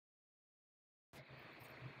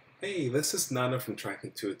Hey, this is Nana from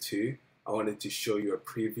Prosper202. I wanted to show you a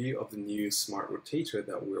preview of the new Smart Rotator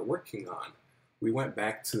that we're working on. We went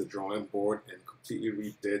back to the drawing board and completely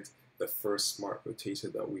redid the first Smart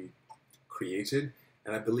Rotator that we created,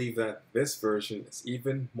 and I believe that this version is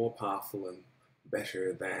even more powerful and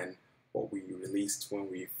better than what we released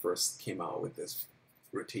when we first came out with this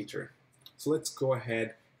rotator. So let's go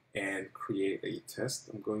ahead and create a test.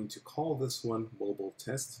 I'm going to call this one Mobile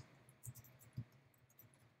Test.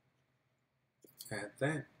 Add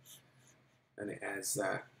that, and it adds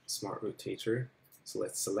that Smart Rotator. So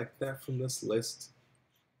let's select that from this list.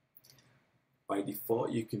 By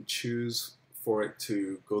default, you can choose for it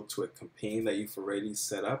to go to a campaign that you've already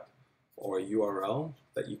set up or a URL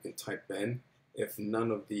that you can type in if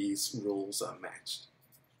none of these rules are matched.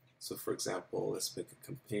 So for example, let's pick a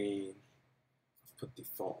campaign, put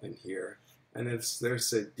default in here, and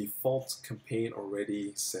there's a default campaign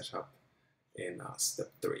already set up in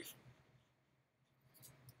step 3.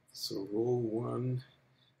 So rule 1,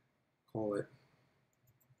 call it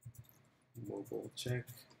mobile check,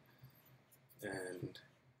 and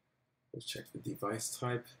we'll check the device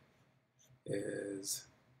type is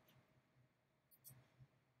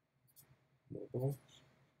mobile.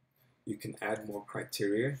 You can add more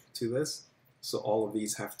criteria to this, so all of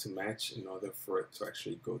these have to match in order for it to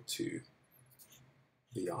actually go to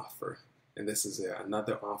the offer. And this is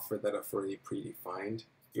another offer that I've already predefined.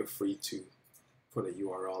 You're free to put a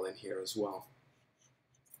URL in here as well.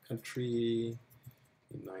 Country,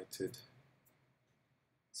 United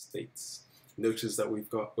States. Notice that we've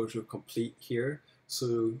got autocomplete here,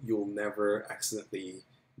 so you'll never accidentally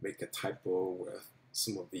make a typo with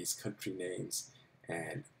some of these country names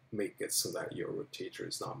and make it so that your rotator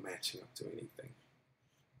is not matching up to anything.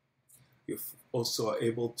 You also are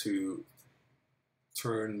able to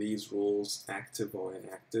turn these roles active or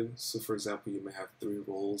inactive. So for example, you may have 3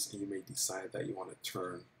 roles and you may decide that you want to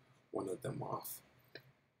turn one of them off.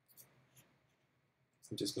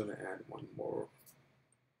 I'm just going to add one more.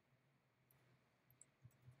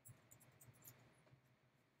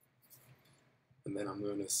 And then I'm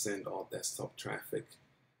going to send all desktop traffic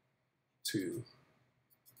to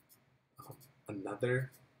another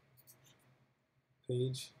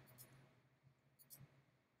page.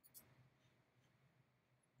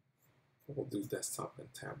 We'll do desktop and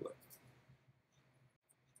tablet.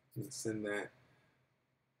 And send that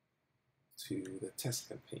to the test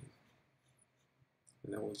campaign.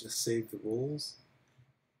 And then we'll just save the rules.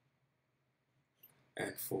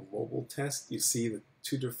 And for mobile test, you see the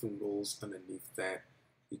 2 different rules underneath that.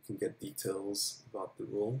 You can get details about the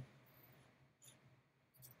rule.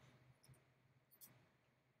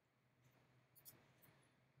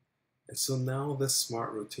 And so now this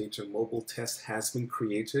Smart Rotator mobile test has been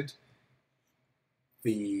created.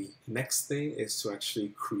 The next thing is to actually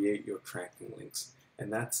create your tracking links,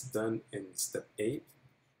 and that's done in step 8.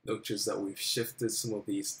 Notice that we've shifted some of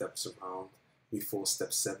these steps around. Before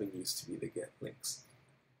step 7 used to be the get links.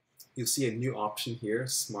 You'll see a new option here,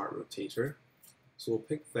 Smart Rotator. So we'll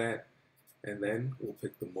pick that, and then we'll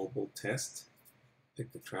pick the mobile test,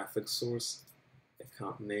 pick the traffic source,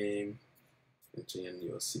 account name, enter in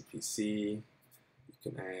your CPC. You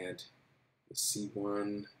can add the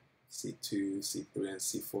C1, C2, C3, and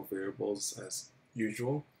C4 variables as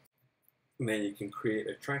usual. And then you can create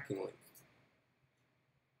a tracking link.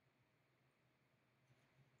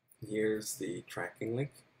 Here's the tracking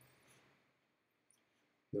link.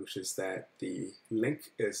 Notice that the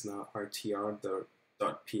link is now rtr.php,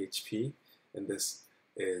 and this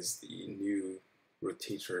is the new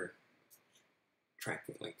rotator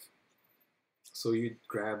tracking link. So you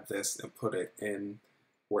grab this and put it in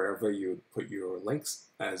wherever you put your links,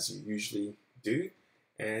 as you usually do,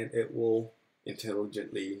 and it will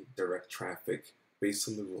intelligently direct traffic based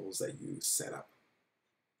on the rules that you set up.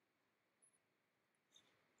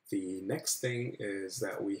 The next thing is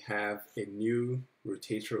that we have a new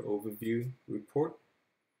rotator overview report,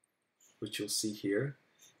 which you'll see here,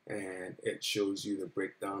 and it shows you the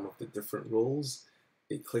breakdown of the different roles,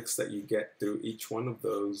 the clicks that you get through each one of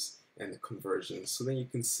those, and the conversions. So then you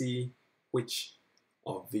can see which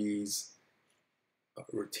of these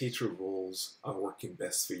rotator roles are working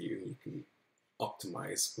best for you. You can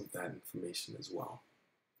optimize with that information as well.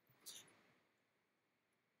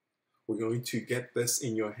 We're going to get this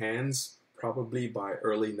in your hands probably by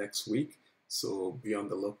early next week, so be on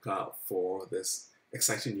the lookout for this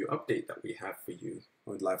exciting new update that we have for you. I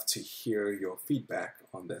would love to hear your feedback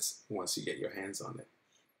on this once you get your hands on it.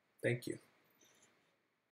 Thank you.